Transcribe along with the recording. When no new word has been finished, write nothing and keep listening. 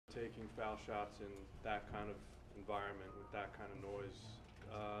taking foul shots in that kind of environment with that kind of noise.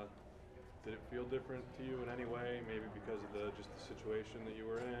 Did it feel different to you in any way? Maybe because of just the situation that you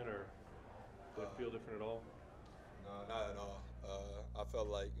were in, or did it feel different at all? No, not at all. I felt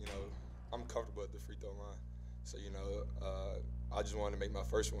like, I'm comfortable at the free throw line. So, I just wanted to make my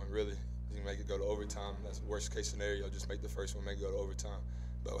first one, really. You can make it go to overtime. That's the worst case scenario. Just make the first one, make it go to overtime.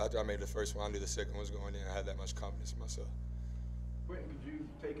 But after I made the first one, I knew the second one was going in. I had that much confidence in myself. Creighton, could you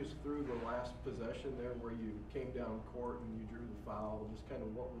take us through the last possession there where you came down court and you drew the foul? Just kind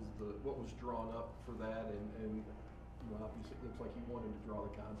of what was drawn up for that, and obviously it looks like you wanted to draw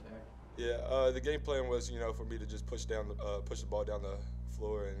the contact. Yeah, the game plan was, for me to just push the ball down the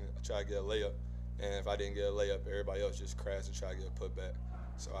floor and try to get a layup. And if I didn't get a layup, everybody else just crashed and tried to get a putback.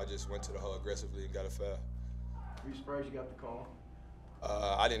 So I just went to the hole aggressively and got a foul. Were you surprised you got the call?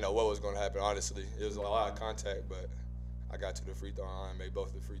 I didn't know what was going to happen, honestly. It was a lot of contact, but I got to the free throw line, made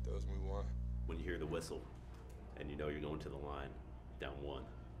both the free throws, and we won. When you hear the whistle and you know you're going to the line down one,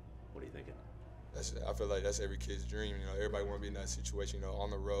 what are you thinking? I feel like that's every kid's dream. Everybody want to be in that situation. On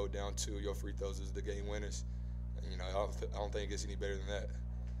the road, down two, your free throws is the game winners. And, I don't think it gets any better than that.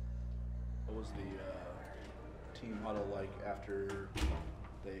 What was the team huddle like after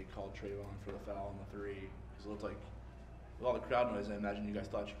they called Trayvon for the foul on the three? Because it looked like, with all the crowd noise, I imagine you guys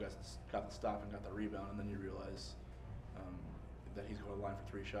thought you guys got the stop and got the rebound, and then you realize that he's going to the line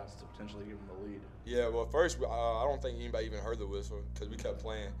for 3 shots to potentially give him the lead. Yeah, well, first, I don't think anybody even heard the whistle because we kept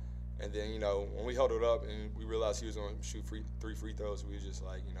playing. And then, when we held it up and we realized he was going to shoot 3 free throws, we was just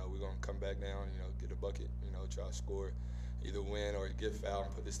like, we're going to come back down, get a bucket, try to score, either win or get fouled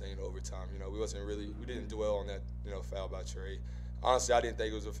and put this thing in overtime. We didn't dwell on that, foul by Trey. Honestly, I didn't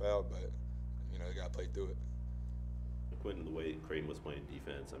think it was a foul, but, you got to play through it. Quentin, the way Creighton was playing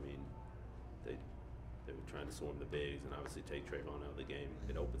defense, they were trying to swarm the bigs and obviously take Trayvon out of the game.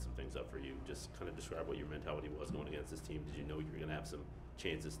 It opened some things up for you. Just kind of describe what your mentality was going against this team. Did you know you were going to have some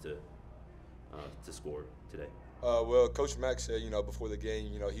chances to score today? Well, Coach Mack said, before the game,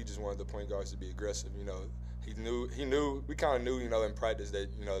 he just wanted the point guards to be aggressive. He knew, we kind of knew, in practice that,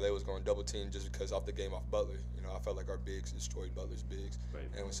 they was going to double team just because off the game off Butler. I felt like our bigs destroyed Butler's bigs. Right.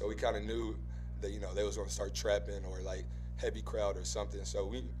 And so we kind of knew that, they was going to start trapping or like heavy crowd or something.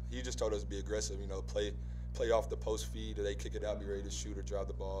 So he just told us to be aggressive, play off the post feed, or they kick it out, be ready to shoot or drive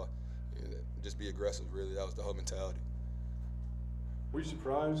the ball. Just be aggressive, really. That was the whole mentality. Were you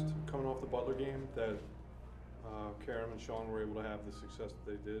surprised coming off the Butler game that Karam and Sean were able to have the success that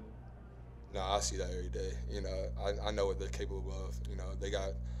they did? No, I see that every day. I know what they're capable of. They got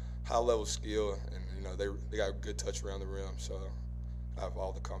high-level skill, and they got good touch around the rim. So I have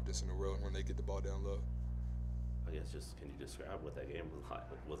all the confidence in the world when they get the ball down low. I guess just can you describe what that game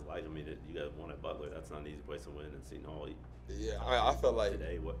was like? You guys won at Butler. That's not an easy place to win, and seeing all. Yeah, I felt like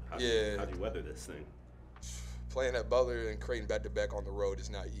today. How do you weather this thing? Playing at Butler and Creighton back-to-back on the road is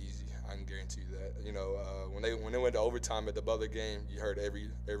not easy. I can guarantee you that. When they went to overtime at the Butler game, you heard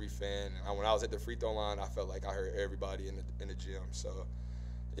every fan. And when I was at the free throw line, I felt like I heard everybody in the gym. So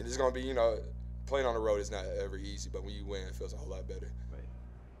it's going to be, playing on the road is not ever easy, but when you win, it feels a whole lot better.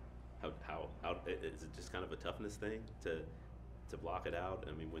 Right. How is it just kind of a toughness thing to block it out?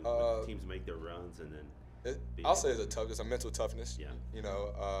 When teams make their runs and then. I'll say it's a mental toughness. Yeah.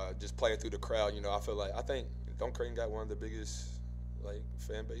 Just playing through the crowd. I think don't Creighton got one of the biggest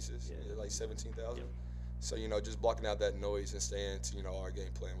fan bases, like 17,000. Yep. So just blocking out that noise and staying to our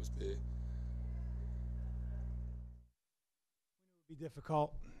game plan was big. We knew it would be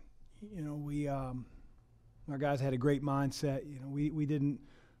difficult. Our guys had a great mindset. We didn't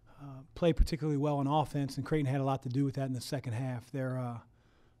play particularly well on offense, and Creighton had a lot to do with that in the second half. Their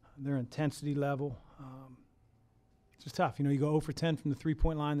intensity level. It's just tough. You go 0 for 10 from the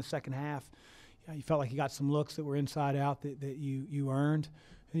three-point line in the second half. You felt like you got some looks that were inside out that you earned,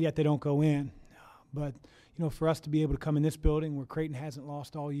 and yet they don't go in. But, for us to be able to come in this building where Creighton hasn't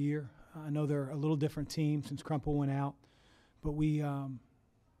lost all year, I know they're a little different team since Crumple went out, but we hung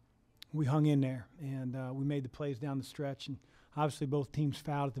in there, and we made the plays down the stretch. And obviously both teams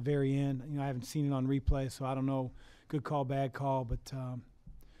fouled at the very end. I haven't seen it on replay, so I don't know good call, bad call, but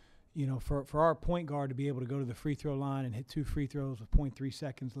for our point guard to be able to go to the free throw line and hit 2 free throws with 0.3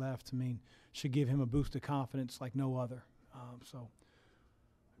 seconds left, should give him a boost of confidence like no other. So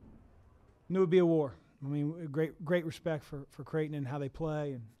knew it would be a war. Great respect for Creighton and how they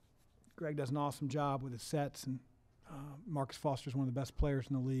play, and Greg does an awesome job with his sets, and Marcus Foster is one of the best players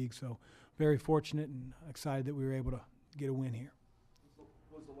in the league. So very fortunate and excited that we were able to get a win here.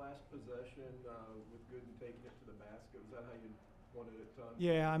 Was the last possession with Gooden taking it to the basket? Was that how you wanted it done?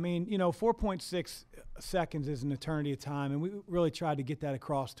 Yeah, I mean, 4.6 seconds is an eternity of time, and we really tried to get that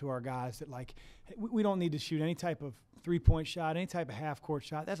across to our guys that, like, we don't need to shoot any type of three-point shot, any type of half-court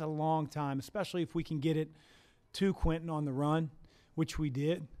shot. That's a long time, especially if we can get it to Quentin on the run, which we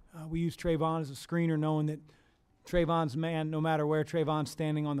did. We used Trayvon as a screener, knowing that Trayvon's man, no matter where Trayvon's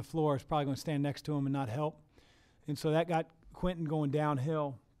standing on the floor, is probably going to stand next to him and not help. And so that got Quentin going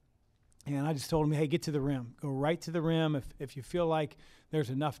downhill. And I just told him, hey, get to the rim. Go right to the rim. If you feel like there's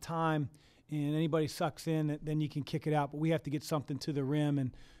enough time and anybody sucks in, then you can kick it out. But we have to get something to the rim.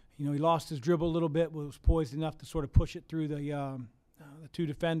 And, he lost his dribble a little bit, was poised enough to sort of push it through the two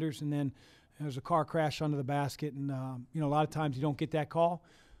defenders. And then there was a car crash under the basket. And, a lot of times you don't get that call.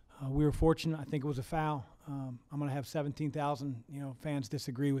 We were fortunate. I think it was a foul. I'm going to have 17,000, fans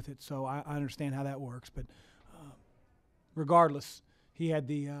disagree with it. So I understand how that works. But regardless, he had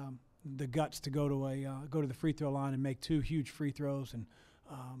the guts to go to the free throw line and make two huge free throws, and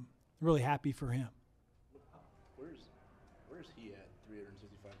really happy for him. Where's he at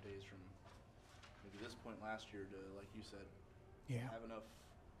 365 days from maybe this point last year to, like you said, have enough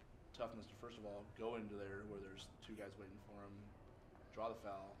toughness to, first of all, go into there where there's two guys waiting for him, draw the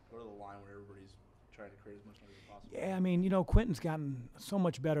foul, go to the line where everybody's trying to create as much noise as possible? Yeah, I mean, Quentin's gotten so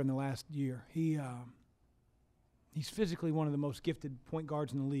much better in the last year. He's physically one of the most gifted point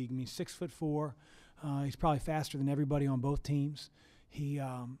guards in the league. I mean, 6'4". He's probably faster than everybody on both teams. He's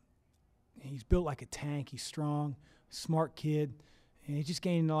built like a tank. He's strong, smart kid, and he's just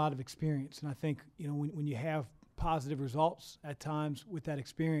gaining a lot of experience. And I think, when you have positive results at times with that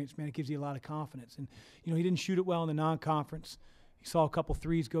experience, man, it gives you a lot of confidence. And, he didn't shoot it well in the non-conference. He saw a couple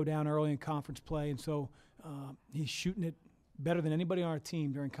threes go down early in conference play, and so he's shooting it better than anybody on our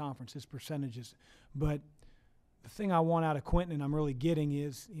team during conference, his percentages. But the thing I want out of Quentin, and I'm really getting,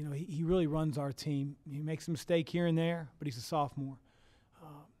 is, he really runs our team. He makes a mistake here and there, but he's a sophomore.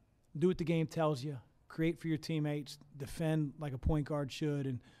 Do what the game tells you. Create for your teammates. Defend like a point guard should,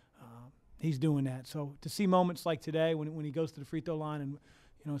 and he's doing that. So to see moments like today when he goes to the free throw line and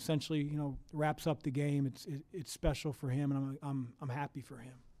essentially wraps up the game, it's special for him, and I'm happy for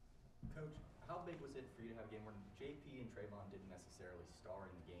him. Coach, how big was it for you to have a game where JP and Trayvon didn't necessarily star in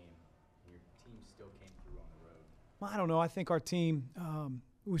the game, and your team still came through on the road? Well, I don't know. I think our team,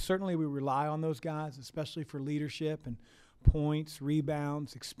 we rely on those guys, especially for leadership and points,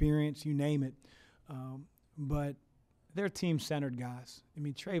 rebounds, experience, you name it. But they're team-centered guys. I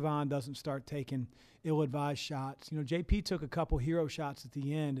mean, Trayvon doesn't start taking ill-advised shots. JP took a couple hero shots at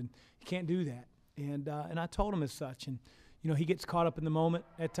the end, and you can't do that. And I told him as such. And, he gets caught up in the moment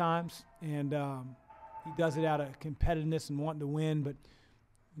at times, and he does it out of competitiveness and wanting to win. But,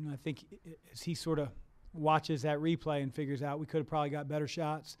 I think as he sort of watches that replay and figures out we could have probably got better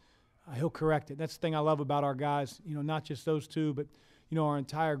shots, he'll correct it. That's the thing I love about our guys, not just those two, but, our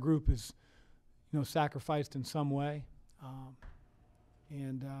entire group is, sacrificed in some way.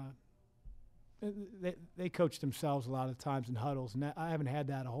 They coach themselves a lot of times in huddles, and I haven't had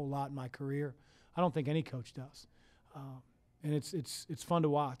that a whole lot in my career. I don't think any coach does. And it's fun to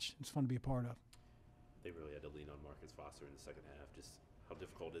watch. It's fun to be a part of. They really had to lean on Marcus Foster in the second half. Just how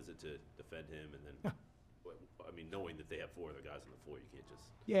difficult is it to defend him, and then knowing that they have four other guys on the floor,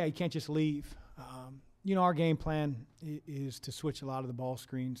 you can't just leave. Our game plan is to switch a lot of the ball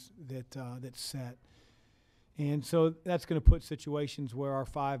screens that's set. And so that's going to put situations where our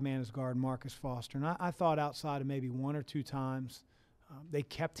five-man is guard Marcus Foster. And I thought outside of maybe one or two times, they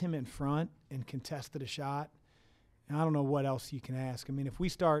kept him in front and contested a shot. And I don't know what else you can ask. I mean, if we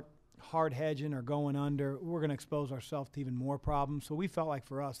start hard hedging or going under, we're going to expose ourselves to even more problems. So we felt like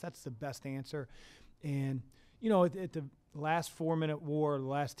for us, that's the best answer. And, at the last 4-minute war, the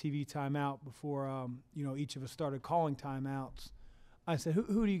last TV timeout before, each of us started calling timeouts, I said,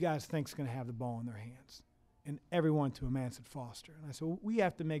 who do you guys think is going to have the ball in their hands? And everyone to a man said Foster. And I said, we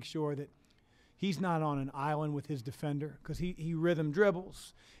have to make sure that he's not on an island with his defender, because he rhythm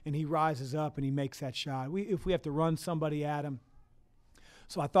dribbles and he rises up and he makes that shot. If we have to run somebody at him.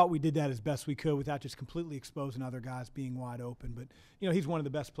 So I thought we did that as best we could without just completely exposing other guys being wide open. But, he's one of the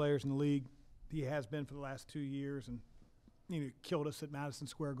best players in the league. He has been for the last 2 years, and, killed us at Madison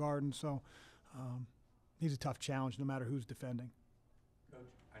Square Garden. So he's a tough challenge no matter who's defending.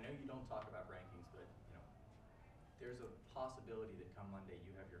 Coach, I know you don't talk about rankings, but, there's a possibility that come Monday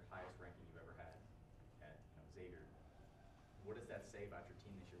you have your highest ranking you've ever had at Xavier. What does that say about your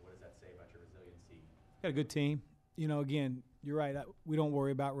team this year? What does that say about your resiliency? Got a good team. Again, you're right. We don't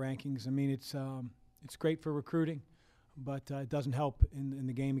worry about rankings. I mean, it's great for recruiting, but it doesn't help in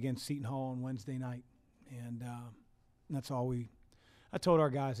the game against Seton Hall on Wednesday night. And that's all I told our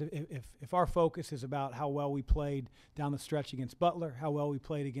guys, if our focus is about how well we played down the stretch against Butler, how well we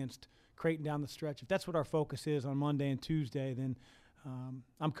played against Creighton down the stretch, if that's what our focus is on Monday and Tuesday, then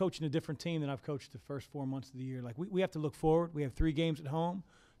I'm coaching a different team than I've coached the first 4 months of the year. Like, we have to look forward. We have 3 games at home,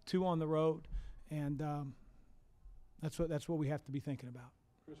 2 on the road, and that's what we have to be thinking about.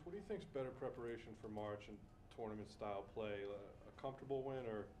 Chris, what do you think's better preparation for March and tournament-style play? A comfortable win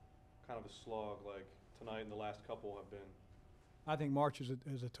or kind of a slog like tonight and the last couple have been? I think March is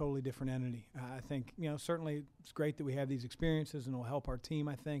a totally different entity. I think, certainly it's great that we have these experiences and it'll help our team,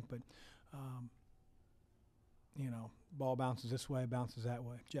 I think, but, ball bounces this way, bounces that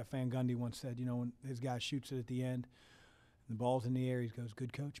way. Jeff Van Gundy once said, when his guy shoots it at the end, and the ball's in the air, he goes,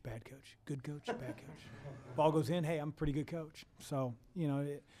 good coach, bad coach, good coach, bad coach. Ball goes in, hey, I'm a pretty good coach. So,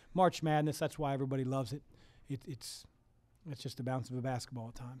 March Madness, that's why everybody loves it. It's just the bounce of a basketball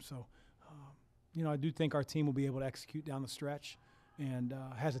at times. So, I do think our team will be able to execute down the stretch and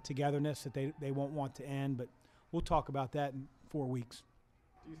has a togetherness that they won't want to end, but we'll talk about that in 4 weeks.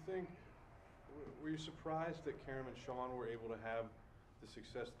 Do you think, were you surprised that Karam and Sean were able to have the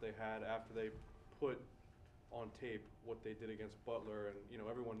success that they had after they put on tape what they did against Butler, and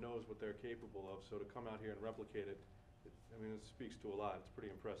everyone knows what they're capable of, so to come out here and replicate it, it speaks to a lot. It's pretty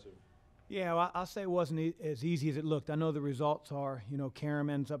impressive. Yeah, well, I'll say it wasn't as easy as it looked. I know the results are, Karam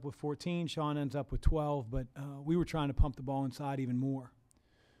ends up with 14, Sean ends up with 12, but we were trying to pump the ball inside even more.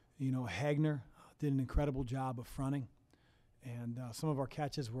 Hagner did an incredible job of fronting, and some of our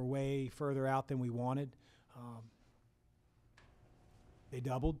catches were way further out than we wanted. They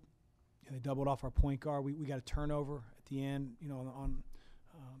doubled. They doubled off our point guard. We got a turnover at the end, on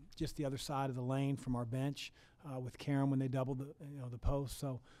just the other side of the lane from our bench with Karam when they doubled the post.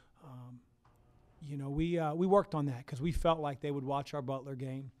 So, we worked on that because we felt like they would watch our Butler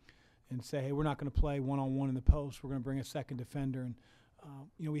game and say, hey, we're not going to play one-on-one in the post. We're going to bring a second defender. And,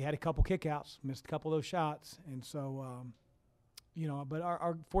 we had a couple kickouts, missed a couple of those shots. And so, but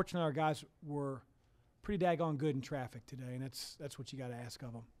fortunately our guys were pretty daggone good in traffic today, and that's what you got to ask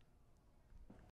of them.